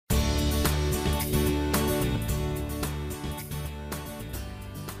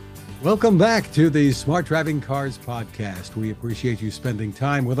Welcome back to the Smart Driving Cars podcast. We appreciate you spending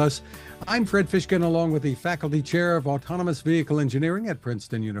time with us. I'm Fred Fishkin, along with the faculty chair of autonomous vehicle engineering at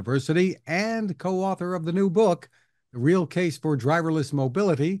Princeton University and co-author of the new book, The Real Case for Driverless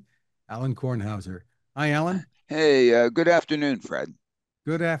Mobility, Alan Kornhauser. Hi, Alan. Hey, good afternoon, Fred.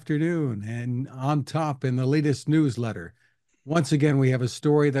 Good afternoon. And on top in the latest newsletter, once again, we have a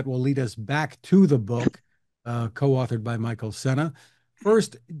story that will lead us back to the book, co-authored by Michael Senna.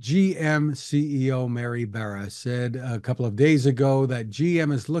 First, GM CEO Mary Barra said a couple of days ago that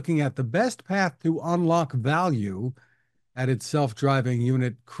GM is looking at the best path to unlock value at its self-driving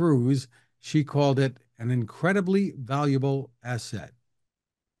unit Cruise. She called it an incredibly valuable asset.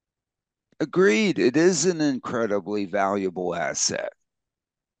 Agreed, it is an incredibly valuable asset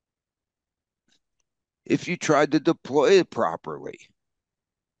if you tried to deploy it properly,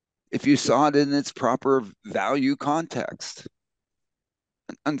 if you saw it in its proper value context.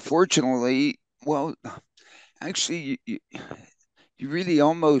 Unfortunately, well, actually, you really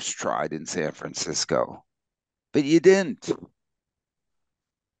almost tried in San Francisco, but you didn't.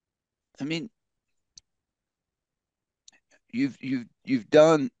 I mean, you've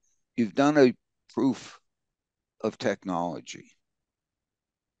done a proof of technology.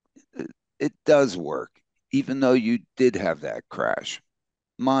 It does work, even though you did have that crash.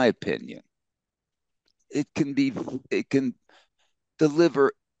 My opinion, it can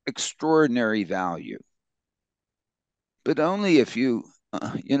deliver extraordinary value, but only if you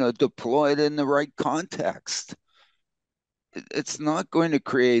deploy it in the right context. It's not going to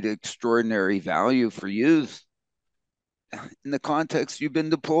create extraordinary value for you in the context you've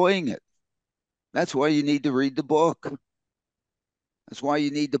been deploying it. That's why you need to read the book. That's why you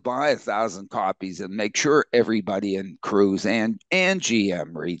need to buy 1,000 copies and make sure everybody in Cruise and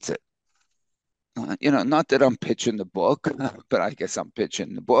GM reads it. Not that I'm pitching the book, but I guess I'm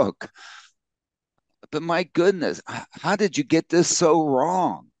pitching the book. But my goodness, how did you get this so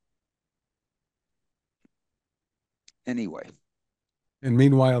wrong? Anyway, And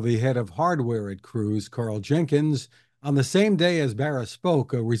meanwhile, the head of hardware at Cruise, Carl Jenkins, on the same day as Barra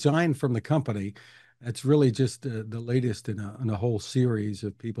spoke, resigned from the company. That's really just the latest in a whole series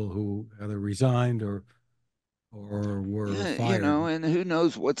of people who either resigned or were yeah, fired. and who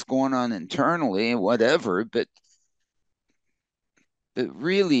knows what's going on internally and whatever, but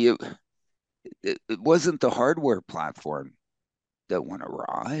really, it wasn't the hardware platform that went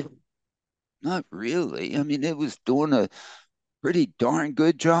awry. Not really. I mean, it was doing a pretty darn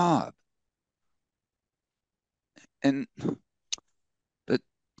good job. And but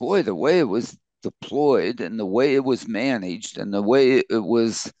boy, the way it was deployed and the way it was managed and the way it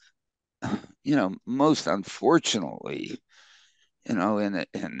was, most unfortunately, I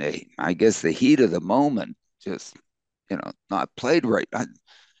guess the heat of the moment, just, not played right. But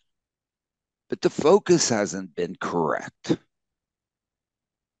the focus hasn't been correct.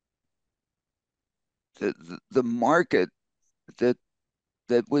 The market that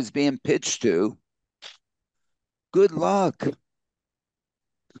that was being pitched to, good luck.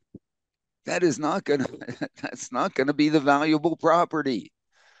 That is not gonna that's not gonna be the valuable property.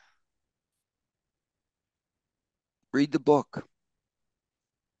 Read the book.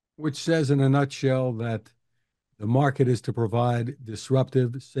 Which says in a nutshell that the market is to provide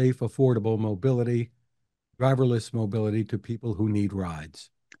disruptive, safe, affordable mobility, driverless mobility to people who need rides.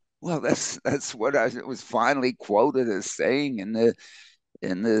 Well, that's what I was finally quoted as saying in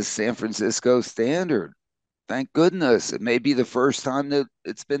the San Francisco Standard. Thank goodness. It may be the first time that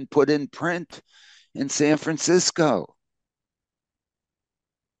it's been put in print in San Francisco.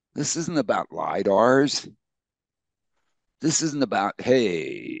 This isn't about lidars. This isn't about,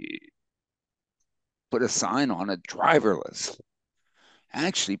 hey, put a sign on it, driverless.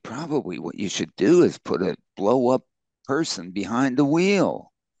 Actually, probably what you should do is put a blow up person behind the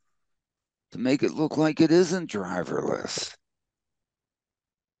wheel to make it look like it isn't driverless.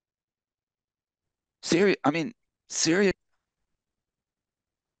 Serious, I mean, serious.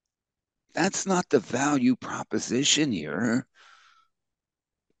 That's not the value proposition here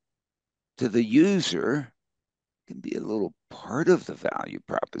to the user. It can be a little part of the value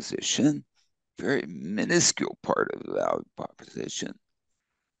proposition, very minuscule part of the value proposition.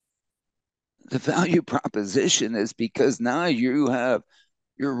 The value proposition is because now you're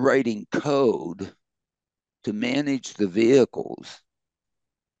writing code to manage the vehicles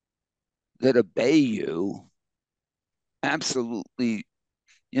that obey you absolutely,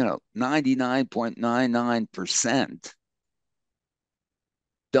 99.99%,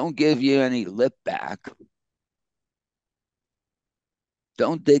 don't give you any lip back,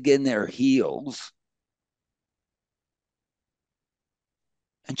 don't dig in their heels,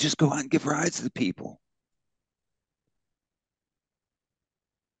 and just go out and give rides to the people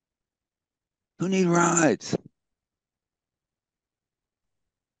who need rides.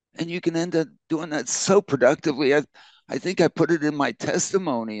 And you can end up doing that so productively. I think I put it in my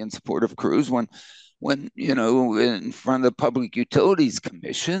testimony in support of Cruz when in front of the Public Utilities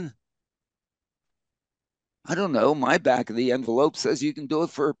Commission. I don't know. My back of the envelope says you can do it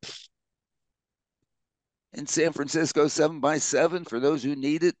for in San Francisco 7x7 for those who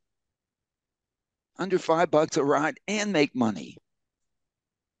need it, under $5 a ride, and make money.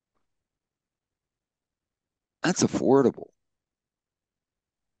 That's affordable.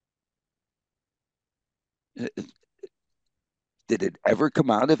 Did it ever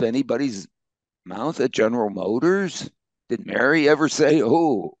come out of anybody's mouth at General Motors? Did Mary ever say,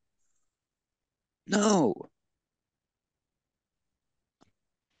 "Oh, no"?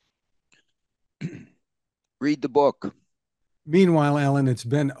 Read the book. Meanwhile, Ellen, it's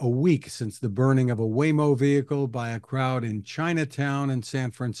been a week since the burning of a Waymo vehicle by a crowd in Chinatown in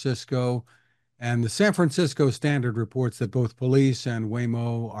San Francisco. And the San Francisco Standard reports that both police and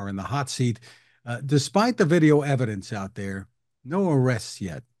Waymo are in the hot seat. Despite the video evidence out there, no arrests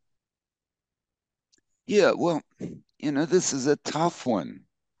yet. Yeah, well, this is a tough one.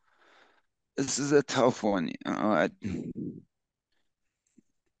 This is a tough one.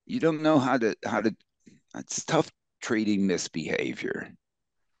 You don't know how to. It's tough treating misbehavior.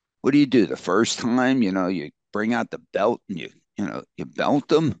 What do you do the first time? You bring out the belt and you belt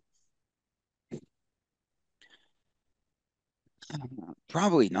them.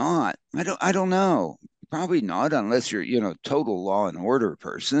 Probably not. I don't know. Probably not unless you're total law and order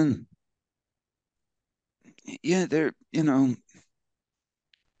person. Yeah, there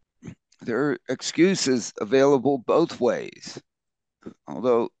are excuses available both ways.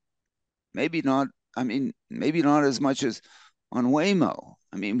 Although maybe not. I mean, maybe not as much as on Waymo.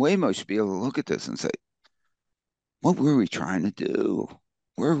 I mean, Waymo should be able to look at this and say, what were we trying to do?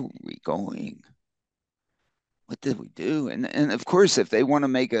 Where were we going? What did we do? And of course, if they want to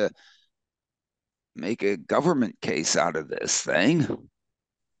make a government case out of this thing,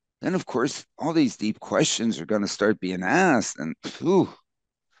 then of course all these deep questions are going to start being asked. And whew,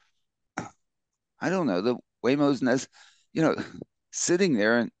 I don't know, the Waymo's you know, sitting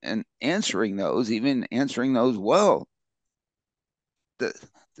there and answering those, even answering those well, that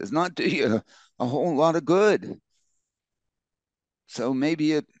does not do you a whole lot of good. So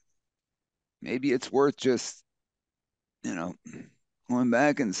maybe it's worth just, you know, going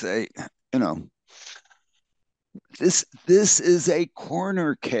back and say, you know, this is a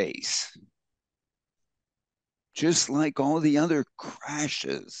corner case, just like all the other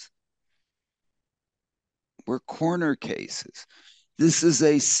crashes were corner cases. This is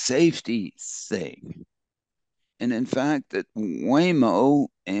a safety thing. And in fact, that Waymo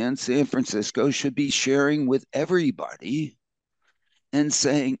and San Francisco should be sharing with everybody and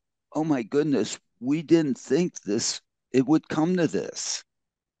saying, oh my goodness, we didn't think it would come to this.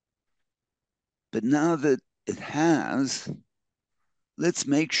 But now that it has, let's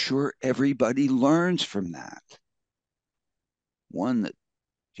make sure everybody learns from that. One, that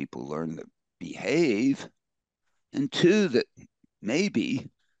people learn to behave, and two, that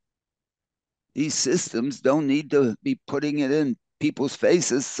maybe these systems don't need to be putting it in people's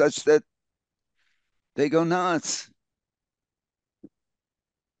faces such that they go nuts.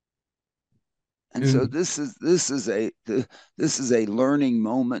 And so And this is a learning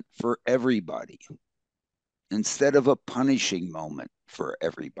moment for everybody instead of a punishing moment for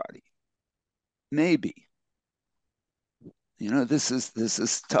everybody. Maybe. This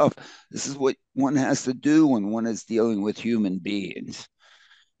is tough. This is what one has to do when one is dealing with human beings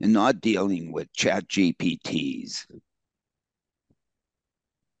and not dealing with chat GPTs.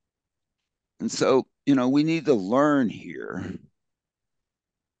 And so, we need to learn here.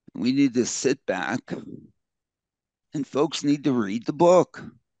 We need to sit back and folks need to read the book.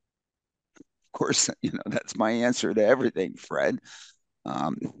 Of course, that's my answer to everything, Fred.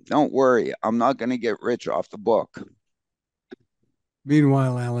 Don't worry, I'm not going to get rich off the book.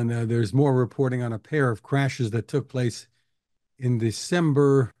 meanwhile, Alan, there's more reporting on a pair of crashes that took place in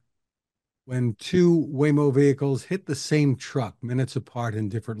December when two Waymo vehicles hit the same truck minutes apart in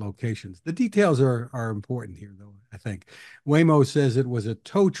different locations. The details are important here, though, I think. Waymo says it was a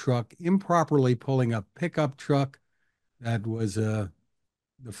tow truck improperly pulling a pickup truck that was the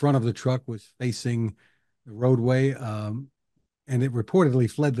front of the truck was facing the roadway, and it reportedly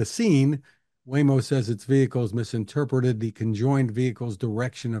fled the scene. Waymo says its vehicles misinterpreted the conjoined vehicle's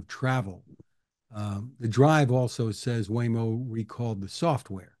direction of travel. The drive also says Waymo recalled the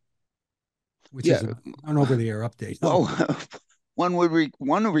software, which is Yeah, an over-the-air update. well, one would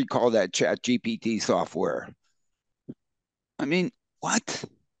recall that Chat GPT software. I mean, what?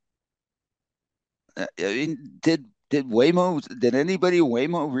 I mean, did anybody at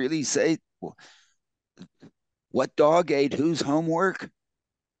Waymo really say what dog ate whose homework?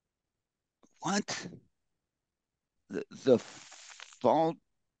 What? The fault,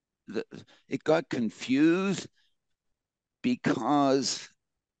 the, it got confused because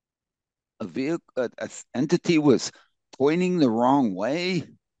a vehicle, a entity was pointing the wrong way.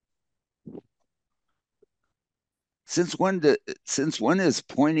 Since when is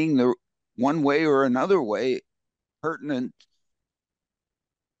pointing the one way or another way pertinent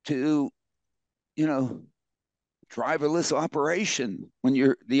to, you know, driverless operation when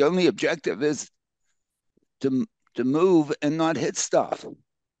you're the only objective is to move and not hit stuff?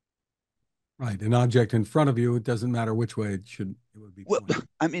 Right. An object in front of you, it doesn't matter which way it would be Well, pointing.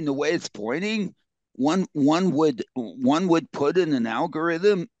 I mean, the way it's pointing, one would put in an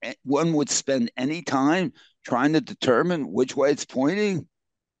algorithm. One would spend any time trying to determine which way it's pointing.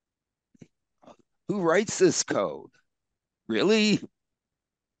 Who writes this code? Really?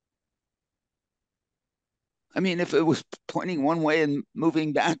 I mean, if it was pointing one way and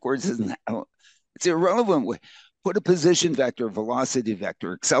moving backwards, it's irrelevant. Put a position vector, velocity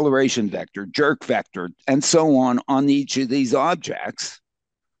vector, acceleration vector, jerk vector, and so on each of these objects,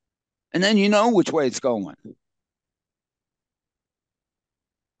 and then you know which way it's going.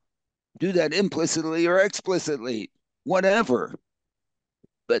 Do that implicitly or explicitly, whatever.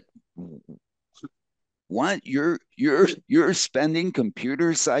 But what you're spending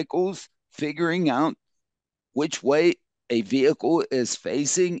computer cycles figuring out which way a vehicle is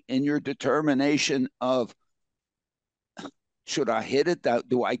facing in your determination of should I hit it?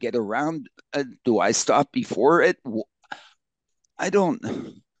 Do I get around? Do I stop before it? I don't.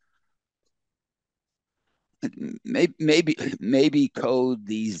 Maybe code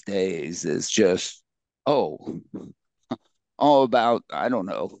these days is just oh all about I don't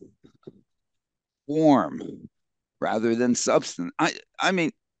know form rather than substance. I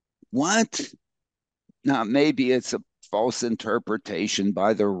mean what? Now maybe it's a false interpretation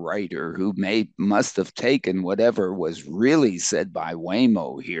by the writer who must have taken whatever was really said by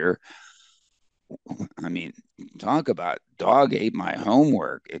Waymo here. I mean, talk about dog ate my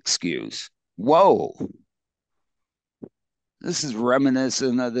homework excuse. Whoa, this is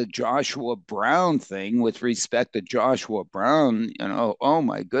reminiscent of the Joshua Brown thing with respect to Joshua Brown. Oh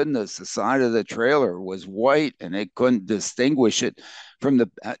my goodness, the side of the trailer was white and it couldn't distinguish it from the.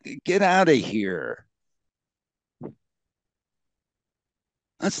 Get out of here.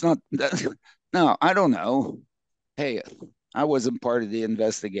 That's not that. No, I don't know. Hey, I wasn't part of the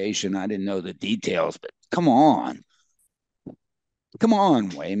investigation. I didn't know the details, but come on. Come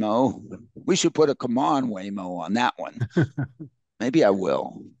on, Waymo. We should put a come on, Waymo on that one. Maybe I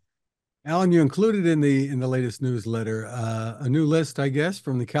will. Alan, you included in the latest newsletter a new list, I guess,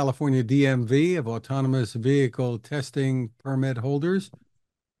 from the California DMV of autonomous vehicle testing permit holders.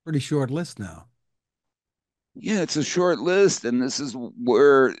 Pretty short list now. Yeah, it's a short list, and this is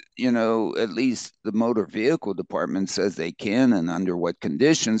where, at least the motor vehicle department says they can and under what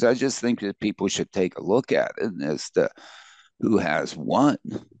conditions. I just think that people should take a look at it as to who has what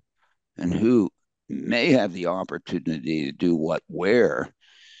and who may have the opportunity to do what where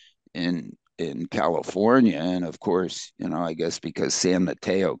in California. And of course, I guess because San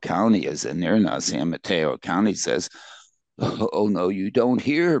Mateo County is in there now, San Mateo County says, oh no, you don't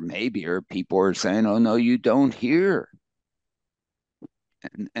hear. Maybe, or people are saying, oh no, you don't hear.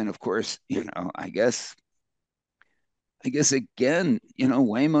 And of course, I guess again,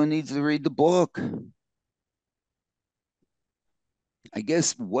 Waymo needs to read the book. I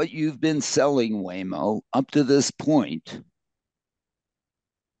guess what you've been selling, Waymo, up to this point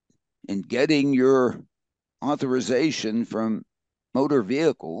in getting your authorization from motor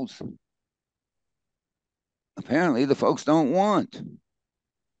vehicles, apparently the folks don't want.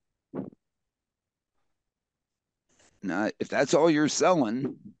 Now, if that's all you're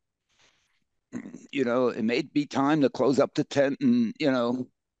selling, it may be time to close up the tent and,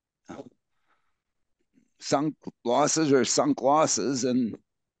 sunk losses and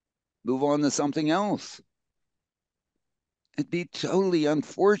move on to something else. It'd be totally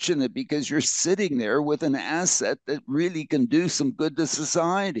unfortunate because you're sitting there with an asset that really can do some good to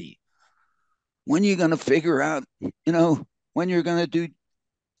society. When are you going to figure out, when you're going to do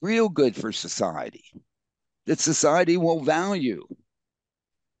real good for society that society will value?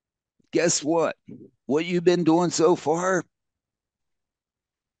 Guess what? What you've been doing so far,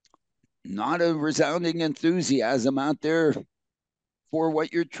 not a resounding enthusiasm out there for what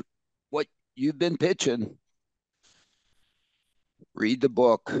you've been pitching. Read the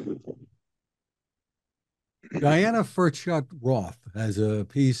book. Diana Furchot Roth has a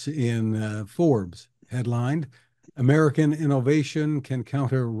piece in Forbes headlined American Innovation Can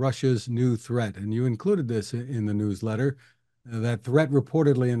Counter Russia's New Threat. And you included this in the newsletter. That threat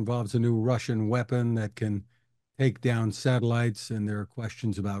reportedly involves a new Russian weapon that can take down satellites. And there are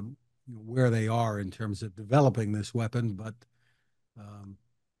questions about where they are in terms of developing this weapon. But um,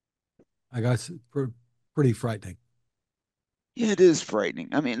 I guess pretty frightening. Yeah, it is frightening.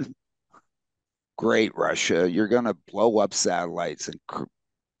 I mean, great Russia, you're going to blow up satellites and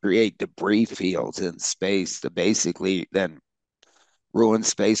create debris fields in space to basically then ruin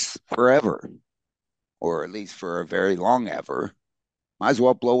space forever, or at least for a very long ever. Might as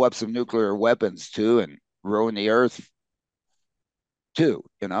well blow up some nuclear weapons too and ruin the Earth too.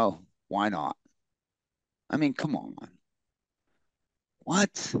 Why not? I mean, come on.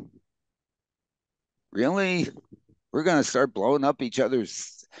 What? Really? We're going to start blowing up each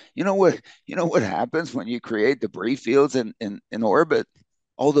other's. You know what happens when you create debris fields in orbit?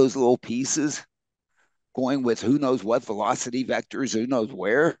 All those little pieces going with who knows what velocity vectors, who knows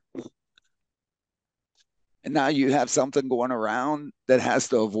where. And now you have something going around that has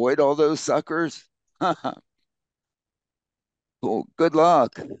to avoid all those suckers. Well, good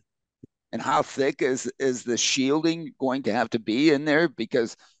luck. And how thick is the shielding going to have to be in there?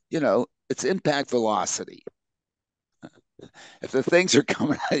 Because it's impact velocity. If the things are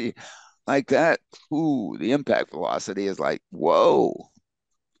coming at you like that, ooh, the impact velocity is like, whoa.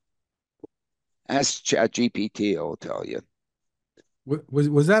 Ask ChatGPT, it'll tell you.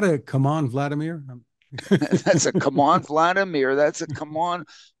 Was that a come on, Vladimir? That's a come on, Vladimir. That's a come on.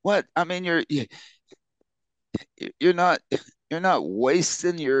 What? I mean, you're not you're not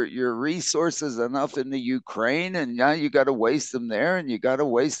wasting your resources enough in the Ukraine, and now you got to waste them there, and you got to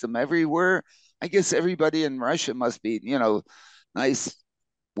waste them everywhere. I guess everybody in Russia must be, nice,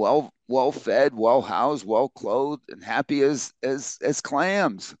 well fed, well housed, well clothed, and happy as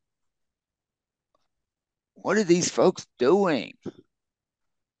clams. What are these folks doing?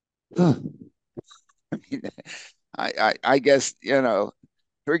 I mean, I guess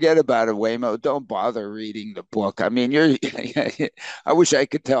forget about it, Waymo. Don't bother reading the book. I mean, I wish I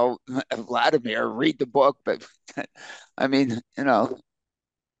could tell Vladimir read the book, but I mean,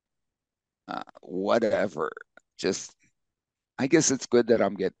 whatever. Just, I guess it's good that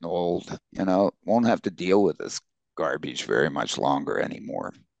I'm getting old. Won't have to deal with this garbage very much longer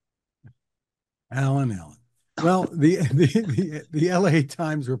anymore. Alan. Well, the LA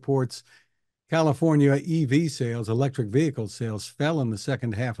Times reports California EV sales, electric vehicle sales, fell in the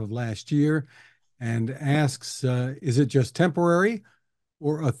second half of last year and asks, is it just temporary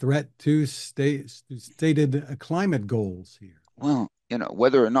or a threat to stated climate goals here? Well,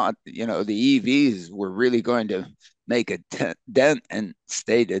 whether or not, the EVs were really going to make a dent in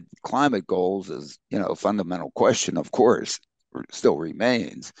stated climate goals is, a fundamental question, of course, still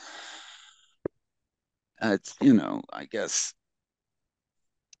remains. It's, I guess,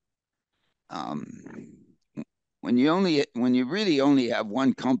 um, when you really only have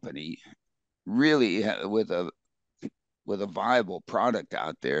one company really with a viable product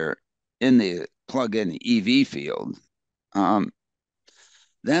out there in the plug-in EV field, um,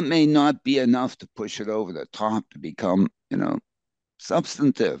 that may not be enough to push it over the top to become,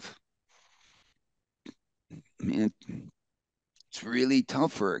 substantive. I mean, it's really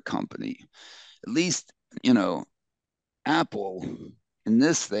tough for a company. At least, you know, Apple in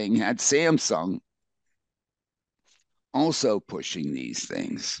this thing had Samsung also pushing these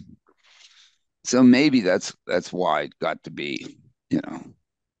things. So maybe that's why it got to be, you know,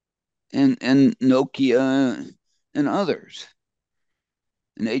 and Nokia and others,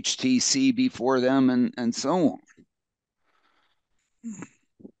 and HTC before them, and so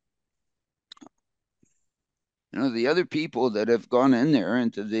on. The other people that have gone in there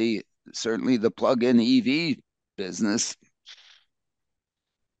into the certainly the plug-in EV business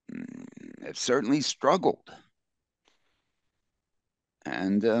have certainly struggled.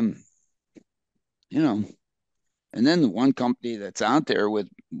 And you know, and then the one company that's out there with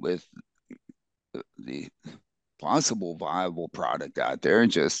the possible viable product out there,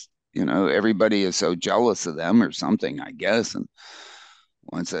 just everybody is so jealous of them or something, I guess, and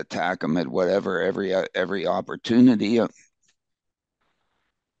wants to attack them at whatever every opportunity.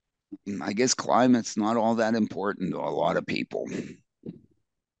 I guess climate's not all that important to a lot of people.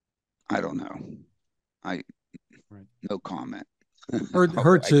 I don't know. I Right. No comment. How could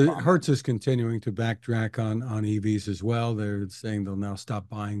Hertz I comment? Hertz is continuing to backtrack on EVs as well. They're saying they'll now stop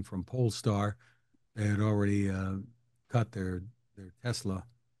buying from Polestar. They had already cut their Tesla.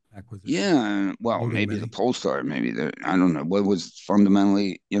 acquisition. Yeah, well, Promoting maybe the many. Polestar, maybe the I don't know what was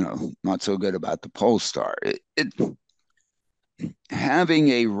fundamentally, not so good about the Polestar. Having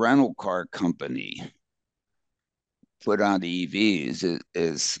a rental car company put on EVs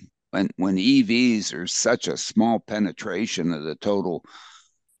is when EVs are such a small penetration of the total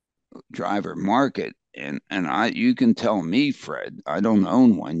driver market. And you can tell me, Fred, I don't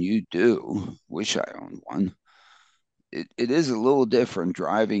own one. You do. Wish I owned one. It is a little different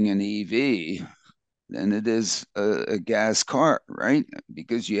driving an EV than it is a gas car, right?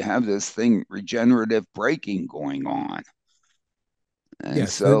 Because you have this thing regenerative braking going on. And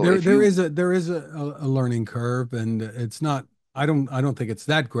Yes, so if you there is a learning curve, and it's not. I don't think it's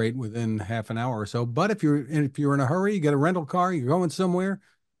that great within half an hour or so. But if you're in a hurry, you get a rental car, you're going somewhere,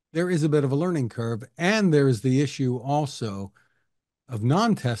 there is a bit of a learning curve, and there's the issue also of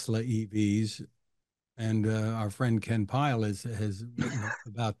non-Tesla EVs, and our friend Ken Pyle has written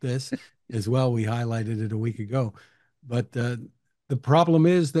about this as well. We highlighted it a week ago, but the problem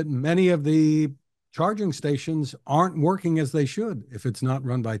is that many of the charging stations aren't working as they should if it's not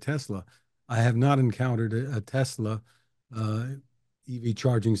run by Tesla. I have not encountered a Tesla uh, EV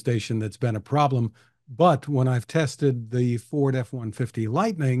charging station that's been a problem, but when I've tested the Ford F-150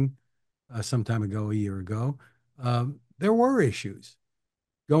 Lightning some time ago, a year ago, there were issues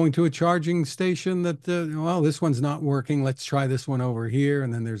going to a charging station that well, this one's not working, let's try this one over here,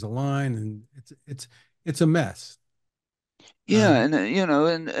 and then there's a line, and it's a mess. Yeah, um,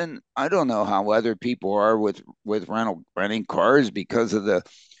 and I don't know how other people are with renting cars because of the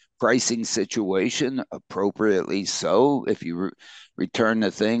pricing situation, appropriately so. If you return the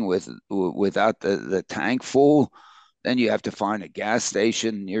thing without the tank full, then you have to find a gas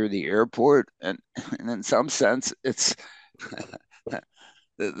station near the airport, and in some sense, it's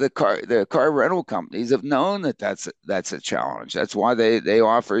the car rental companies have known that that's a challenge. That's why they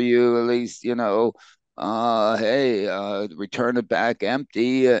offer you at least, hey, return it back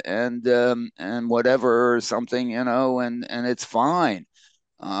empty and whatever or something, and it's fine.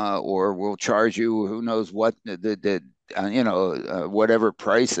 Or we'll charge you who knows what whatever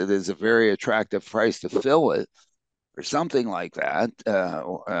price it is, a very attractive price to fill it or something like that,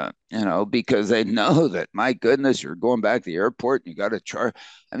 because they know that, my goodness, you're going back to the airport and you got to charge.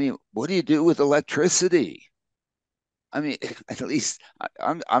 I mean, what do you do with electricity? I mean, at least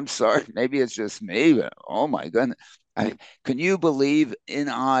I'm sorry, maybe it's just me, but oh my goodness. Can you believe in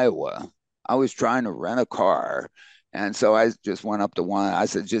Iowa? I was trying to rent a car. And so I just went up to one. I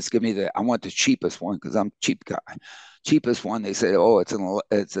said, just give me I want the cheapest one because I'm a cheap guy. Cheapest one. They said, oh, it's a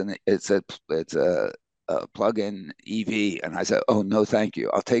plug-in EV. And I said, oh, no, thank you.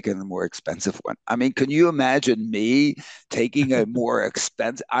 I'll take a more expensive one. I mean, can you imagine me taking a more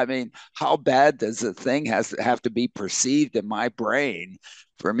expensive? I mean, how bad does the thing have to be perceived in my brain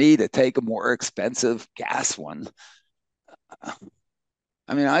for me to take a more expensive gas one?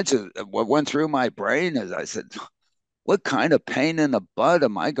 I mean, what went through my brain is I said, what kind of pain in the butt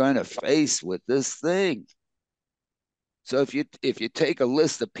am I going to face with this thing? So if you take a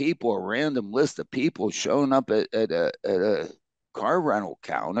list of people, a random list of people showing up at a car rental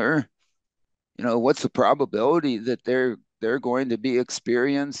counter, what's the probability that they're going to be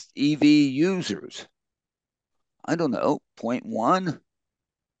experienced EV users? I don't know, zero point 0.1, zero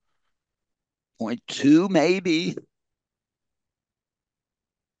point 0.2 maybe.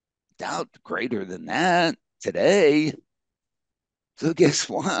 Doubt greater than that today. So guess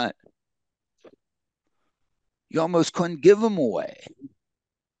what? You almost couldn't give them away.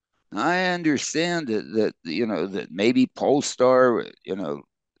 I understand that maybe Polestar,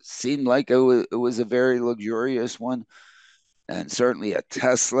 seemed like it was a very luxurious one, and certainly a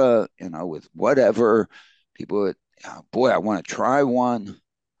Tesla, with whatever people would, oh, boy, I want to try one.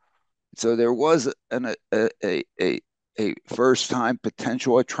 So there was a first time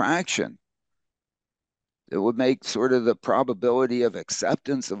potential attraction that would make sort of the probability of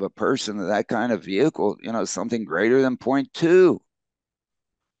acceptance of a person of that kind of vehicle, something greater than point 0.2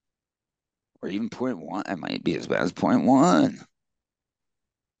 or even point 0.1. It might be as bad as point 0.1.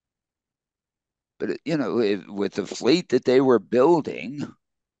 But with the fleet that they were building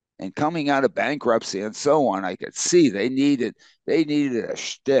and coming out of bankruptcy and so on, I could see they needed a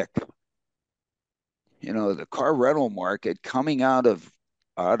shtick. The car rental market coming out of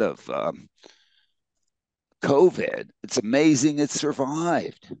COVID. It's amazing it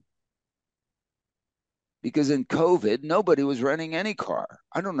survived because in COVID nobody was renting any car.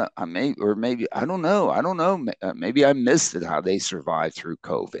 I don't know. Maybe I don't know. I don't know. Maybe I missed it how they survived through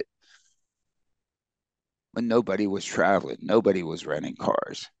COVID when nobody was traveling, nobody was renting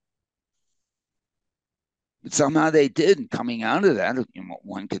cars. But somehow they did. And coming out of that,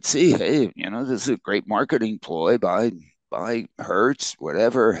 one could see, hey, this is a great marketing ploy by Hertz,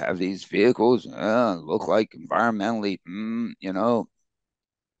 whatever. Have these vehicles look like environmentally,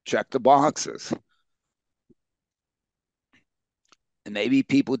 check the boxes. And maybe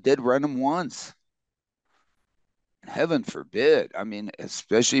people did run them once. Heaven forbid. I mean,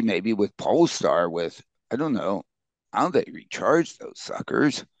 especially maybe with Polestar, with I don't know how they recharge those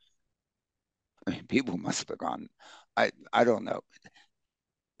suckers. I mean, people must have gone. I don't know.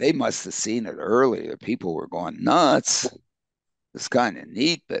 They must have seen it earlier. People were going nuts. It's kind of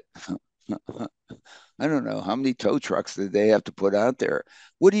neat, but I don't know how many tow trucks did they have to put out there.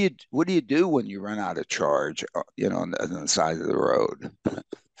 What do you do when you run out of charge? On the side of the road.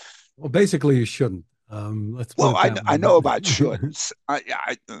 Well, basically, you shouldn't. Let's put Well, it I that way. I But know about shouldn'ts.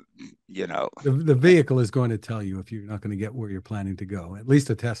 You know, the vehicle is going to tell you if you're not going to get where you're planning to go. At least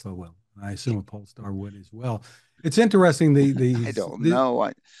a Tesla will. I assume a Polestar would as well. It's interesting. I don't know.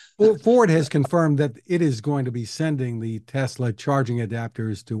 Ford has confirmed that it is going to be sending the Tesla charging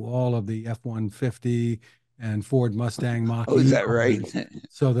adapters to all of the F-150 and Ford Mustang Oh, is Mach-E that right? owners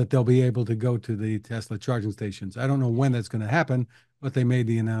so that they'll be able to go to the Tesla charging stations. I don't know when that's going to happen, but they made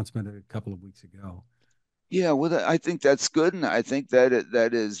the announcement a couple of weeks ago. Yeah, well, I think that's good, and I think that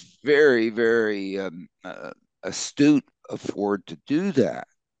is very, very astute of Ford to do that.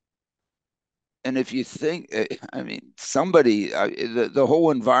 And if you think, I mean, somebody, the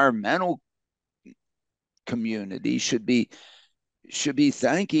whole environmental community should be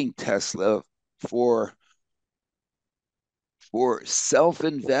thanking Tesla for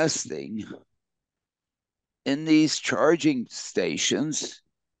self-investing in these charging stations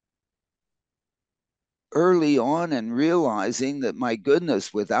early on and realizing that, my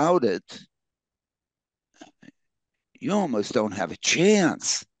goodness, without it, you almost don't have a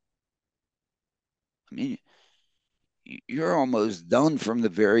chance. I mean, you're almost done from the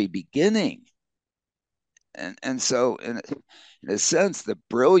very beginning. And so, in a sense, the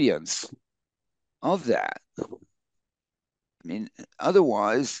brilliance of that. I mean,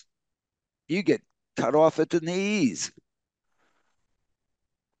 otherwise, you get cut off at the knees.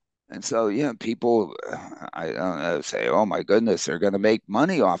 And so, people, I don't know, say, oh my goodness, they're going to make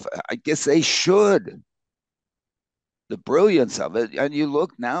money off it. I guess they should. The brilliance of it. And you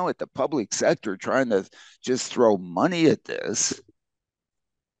look now at the public sector trying to just throw money at this.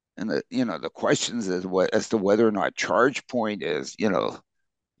 And the questions as to whether or not charge point is,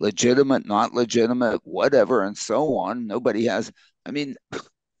 legitimate, not legitimate, whatever, and so on. Nobody has, I mean,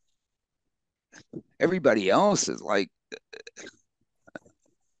 everybody else is like,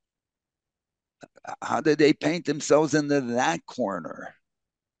 how did they paint themselves into that corner?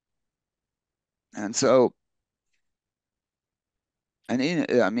 And so, I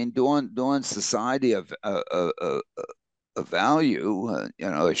mean, doing society of value,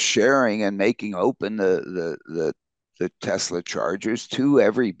 sharing and making open the Tesla chargers to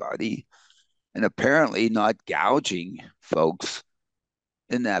everybody, and apparently not gouging folks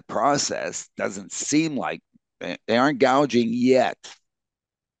in that process. Doesn't seem like they aren't gouging yet.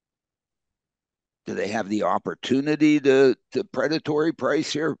 Do they have the opportunity to predatory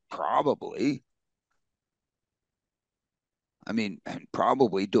price here? Probably. I mean, and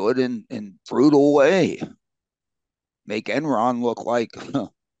probably do it in brutal way. Make Enron look like,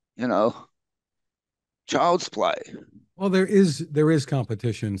 you know, child's play. Well, there is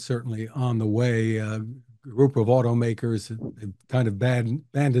competition certainly on the way. A group of automakers have kind of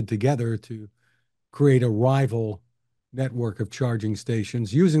banded together to create a rival network of charging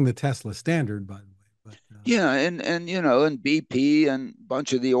stations using the Tesla standard, by the way. But Yeah, and BP and a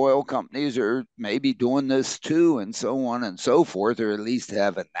bunch of the oil companies are maybe doing this too, and so on and so forth, or at least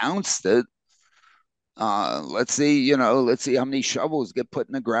have announced it. Let's see how many shovels get put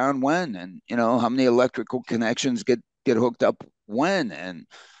in the ground when, and how many electrical connections get hooked up when,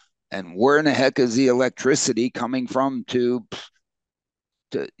 and where in the heck is the electricity coming from to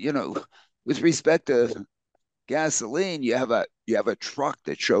with respect to gasoline, you have a truck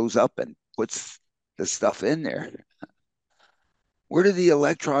that shows up and puts the stuff in there. Where do the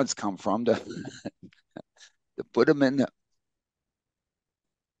electrons come from to put them in?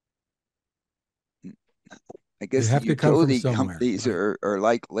 I they guess the have to come from utility somewhere, companies right? are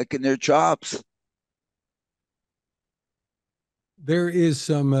like licking their chops. There is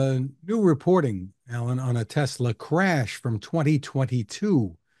some new reporting, Alan, on a Tesla crash from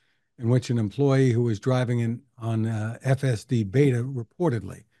 2022 in which an employee who was driving on FSD Beta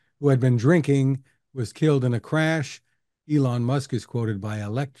reportedly, who had been drinking, was killed in a crash. Elon Musk is quoted by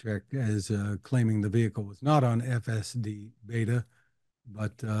Electrek as claiming the vehicle was not on FSD Beta,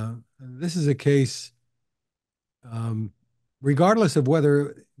 but this is a case um, regardless of whether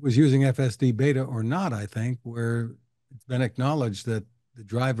it was using FSD beta or not, I think, where it's been acknowledged that the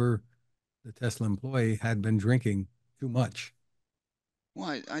driver, the Tesla employee, had been drinking too much.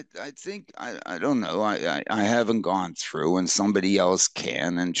 Well, I think I don't know. I haven't gone through, and somebody else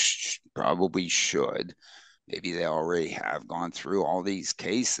can and probably should. Maybe they already have gone through all these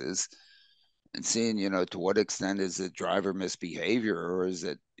cases and seeing, to what extent is it driver misbehavior, or is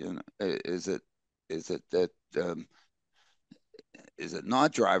it, is it that is it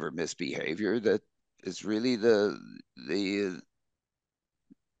not driver misbehavior that is really the the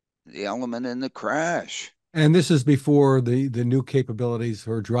element in the crash? And this is before the new capabilities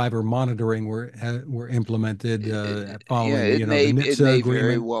for driver monitoring were implemented Yeah, following it the may it NHTSA may very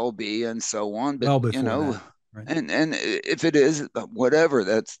agreement, well be, and so on. But well before that, right? and if it is, whatever,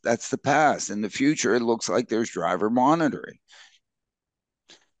 that's the past. In the future, it looks like there's driver monitoring.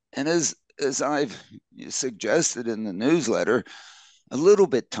 And as I've suggested in the newsletter, a little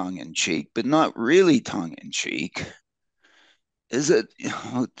bit tongue in cheek, but not really tongue in cheek, is that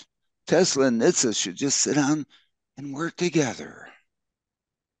Tesla and NHTSA should just sit down and work together.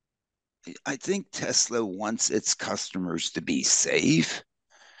 I think Tesla wants its customers to be safe.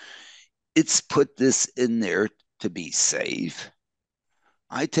 It's put this in there to be safe.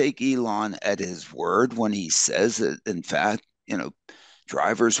 I take Elon at his word when he says that, in fact,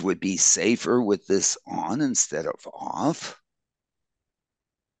 drivers would be safer with this on instead of off.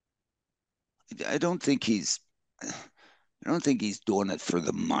 I don't think he's I don't think he's doing it for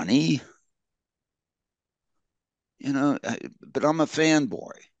the money, but I'm a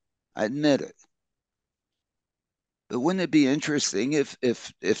fanboy. I admit it. But wouldn't it be interesting if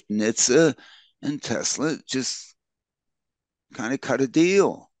NHTSA and Tesla just kind of cut a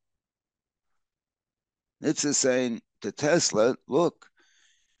deal? NHTSA saying to Tesla, look,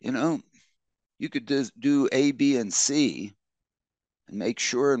 you know, you could just do A, B, and C and make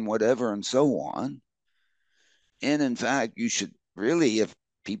sure and whatever and so on. And in fact, you should really, if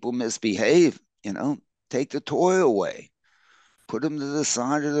people misbehave, take the toy away, put them to the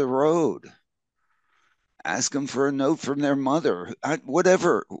side of the road, ask them for a note from their mother,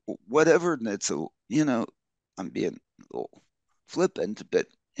 whatever. That's I'm being a little flippant, but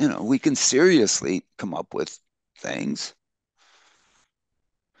we can seriously come up with things.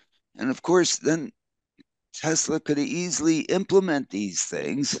 And of course, then Tesla could easily implement these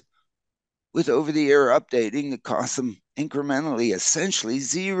things with over the air updating that costs them incrementally, essentially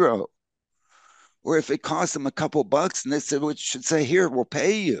zero. Or if it costs them a couple bucks and they said, we should say, here, we'll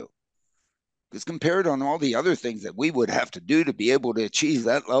pay you. Because compared on all the other things that we would have to do to be able to achieve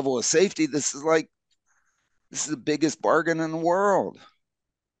that level of safety, this is the biggest bargain in the world.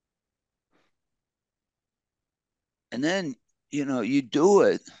 And then, you do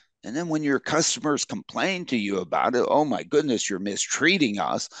it. And then when your customers complain to you about it, oh my goodness, you're mistreating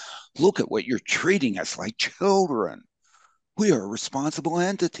us. Look at what you're treating us like children. We are responsible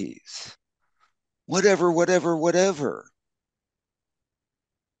entities. Whatever, whatever, whatever.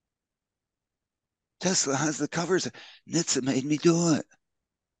 Tesla has the covers. NHTSA made me do it.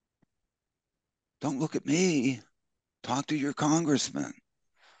 Don't look at me. Talk to your congressman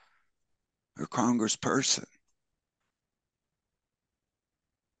or congressperson.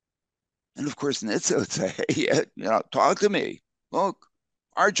 And of course, NHTSA would say, hey, yeah, talk to me. Look,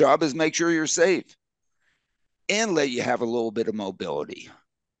 our job is make sure you're safe and let you have a little bit of mobility.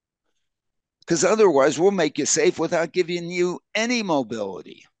 Because otherwise, we'll make you safe without giving you any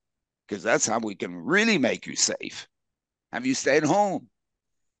mobility. Because that's how we can really make you safe. Have you stayed home?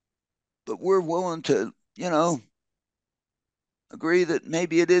 But we're willing to, agree that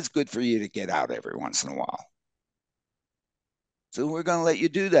maybe it is good for you to get out every once in a while. So we're going to let you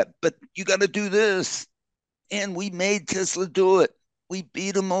do that. But you got to do this. And we made Tesla do it. We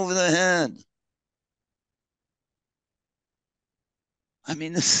beat them over the head. I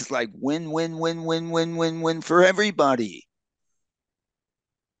mean, this is like win, win, win, win, win, win, win for everybody.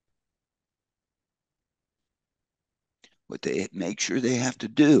 What they make sure they have to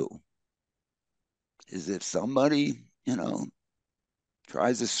do is if somebody,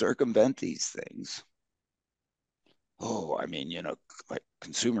 tries to circumvent these things. Oh, I mean, like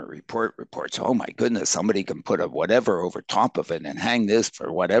Consumer Report reports, oh my goodness, somebody can put a whatever over top of it and hang this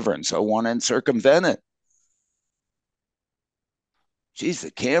for whatever and so on and circumvent it. Geez,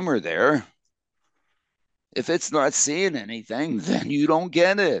 the camera there, if it's not seeing anything, then you don't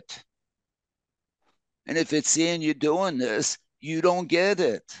get it. And if it's seeing you doing this, you don't get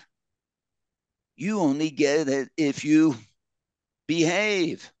it. You only get it if you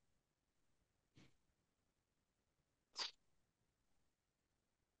behave.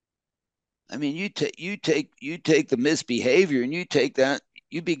 I mean, you take the misbehavior and you take that,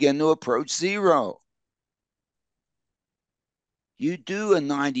 you begin to approach zero. You do a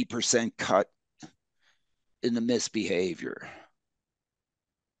 90% cut in the misbehavior.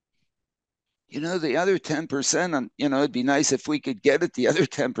 The other 10%, it'd be nice if we could get it. The other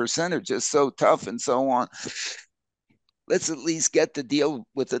 10% are just so tough and so on. Let's at least get the deal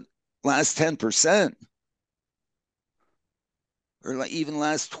with the last 10% or like even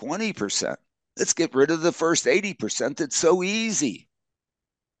last 20%. Let's get rid of the first 80%. It's so easy.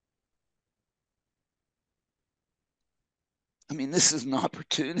 I mean, this is an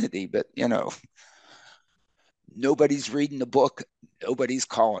opportunity, but nobody's reading the book. Nobody's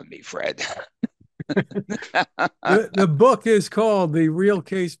calling me, Fred. The book is called The Real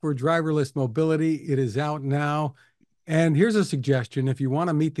Case for Driverless Mobility. It is out now. And here's a suggestion. If you want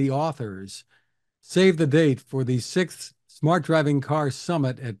to meet the authors, save the date for the sixth Smart Driving Car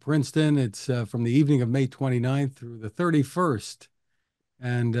Summit at Princeton. It's from the evening of May 29th through the 31st.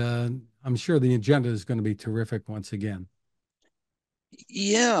 And I'm sure the agenda is going to be terrific once again.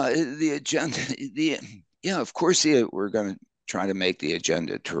 Yeah, the agenda, the yeah, of course, we're going to try to make the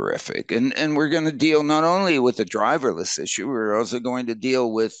agenda terrific, and we're going to deal not only with the driverless issue, we're also going to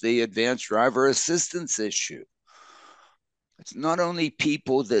deal with the advanced driver assistance issue. It's not only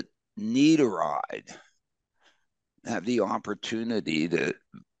people that need a ride have the opportunity that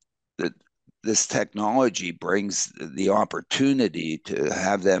this technology brings the opportunity to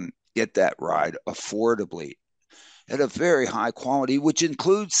have them get that ride affordably at a very high quality, which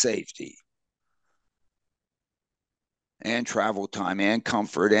includes safety and travel time and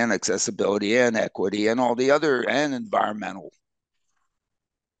comfort and accessibility and equity and all the other and environmental.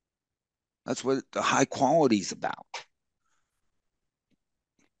 That's what the high quality is about.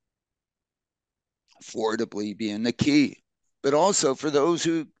 Affordably being the key, but also for those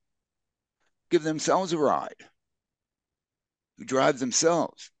who give themselves a ride, who drive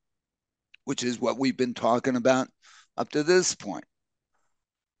themselves, which is what we've been talking about up to this point.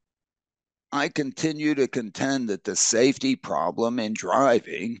 I continue to contend that the safety problem in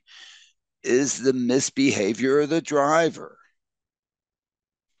driving is the misbehavior of the driver.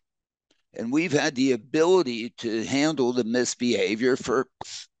 And we've had the ability to handle the misbehavior for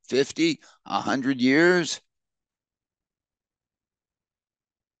 50, 100 years.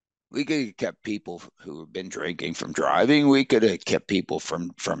 We could have kept people who have been drinking from driving. We could have kept people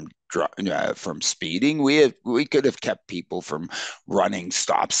from speeding. We could have kept people from running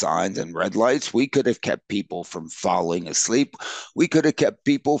stop signs and red lights. We could have kept people from falling asleep. We could have kept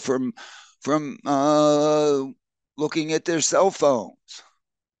people from looking at their cell phones,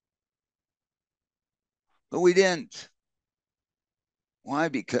 but we didn't. Why?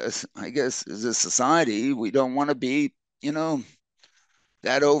 Because I guess as a society, we don't want to be, you know,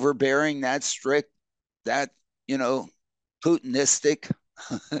 that overbearing, that strict, that, you know, Putinistic.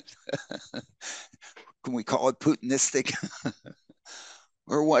 Can we call it Putinistic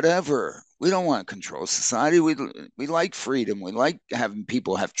or whatever? We don't want to control society. We like freedom. We like having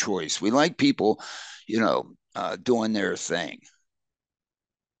people have choice. We like people, doing their thing.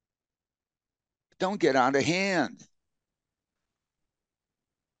 Don't get out of hand.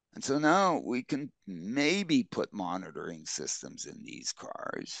 And so now we can maybe put monitoring systems in these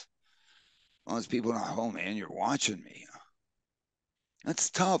cars. Most people know, oh man, you're watching me. That's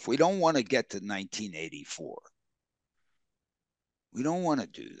tough. We don't want to get to 1984. We don't want to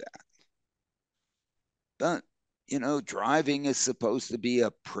do that. But, driving is supposed to be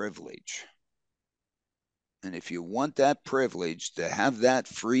a privilege. And if you want that privilege to have that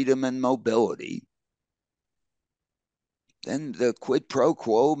freedom and mobility, then the quid pro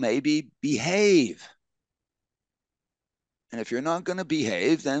quo maybe behave. And if you're not going to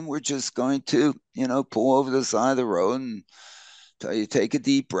behave, then we're just going to, pull over the side of the road and tell you take a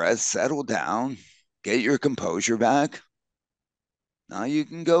deep breath, settle down, get your composure back. Now you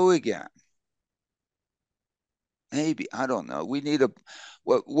can go again. Maybe, I don't know. We need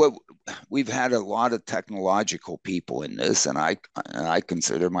what we've had a lot of technological people in this, and I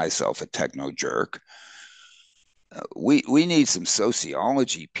consider myself a techno jerk. We need some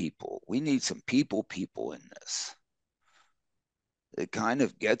sociology people. We need some people in this. It kind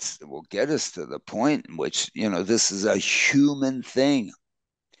of will get us to the point in which, this is a human thing.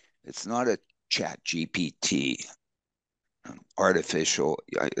 It's not a chat GPT, artificial,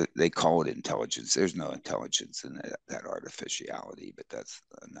 they call it intelligence. There's no intelligence in that artificiality, but that's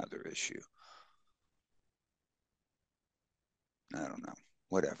another issue. I don't know,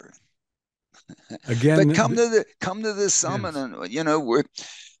 whatever. But Again, come to the summit, yes. and we're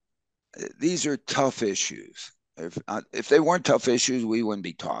these are tough issues. If they weren't tough issues, we wouldn't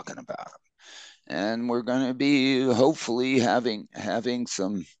be talking about them. and we're going to be hopefully having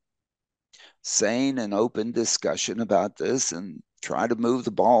some sane and open discussion about this and try to move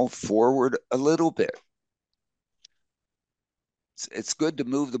the ball forward a little bit. It's good to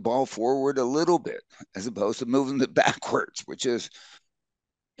move the ball forward a little bit as opposed to moving it backwards, which is,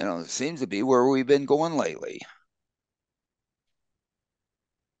 it seems to be where we've been going lately.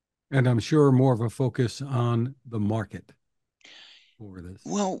 And I'm sure more of a focus on the market for this.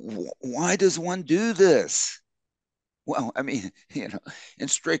 Well, why does one do this? Well, I mean, in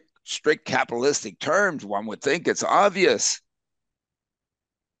strict capitalistic terms, one would think it's obvious.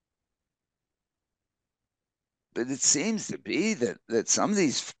 But it seems to be that some of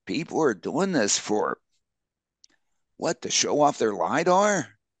these people are doing this for what, to show off their LiDAR?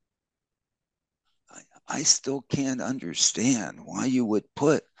 I still can't understand why you would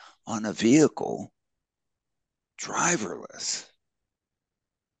put on a vehicle driverless.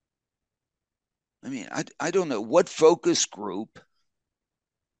 I mean, I don't know what focus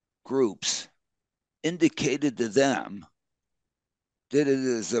groups indicated to them that it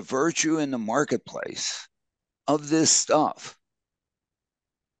is a virtue in the marketplace of this stuff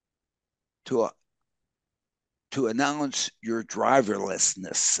to announce your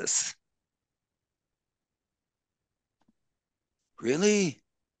driverlessness. Really?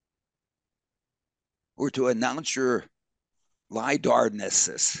 Or to announce your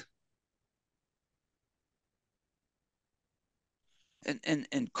LiDARness. And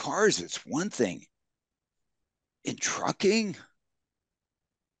in cars, it's one thing. In trucking,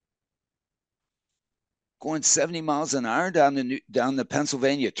 going 70 miles an hour down the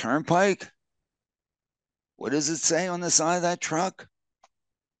Pennsylvania Turnpike, what does it say on the side of that truck?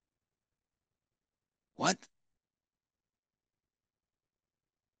 What?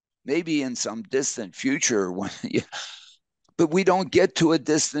 Maybe in some distant future, but we don't get to a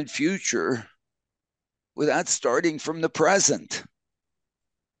distant future without starting from the present.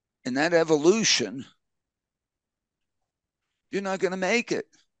 In that evolution, you're not going to make it.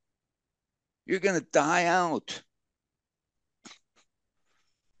 You're going to die out.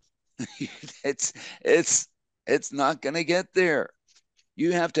 it's it's not going to get there.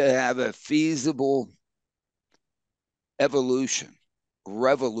 You have to have a feasible revolution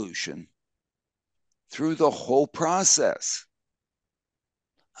through the whole process.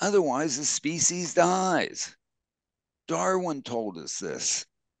 Otherwise, the species dies. Darwin told us this.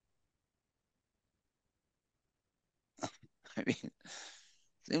 I mean,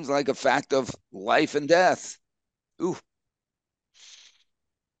 seems like a fact of life and death. Ooh,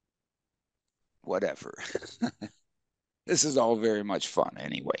 whatever. This is all very much fun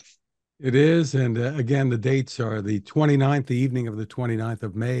anyway. It is. And again, the dates are the 29th, the evening of the 29th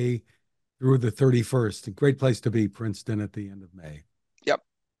of May through the 31st. A great place to be, Princeton, at the end of May. Yep.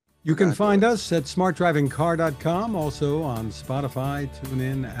 You can find us at smartdrivingcar.com, also on Spotify,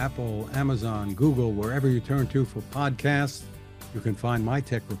 TuneIn, Apple, Amazon, Google, wherever you turn to for podcasts. You can find my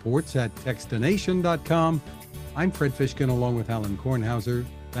tech reports at techstination.com. I'm Fred Fishkin along with Alan Kornhauser.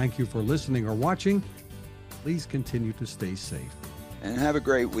 Thank you for listening or watching. Please continue to stay safe. And have a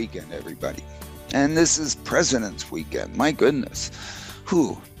great weekend, everybody. And this is President's Weekend. My goodness.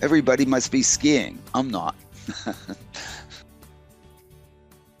 Everybody must be skiing. I'm not.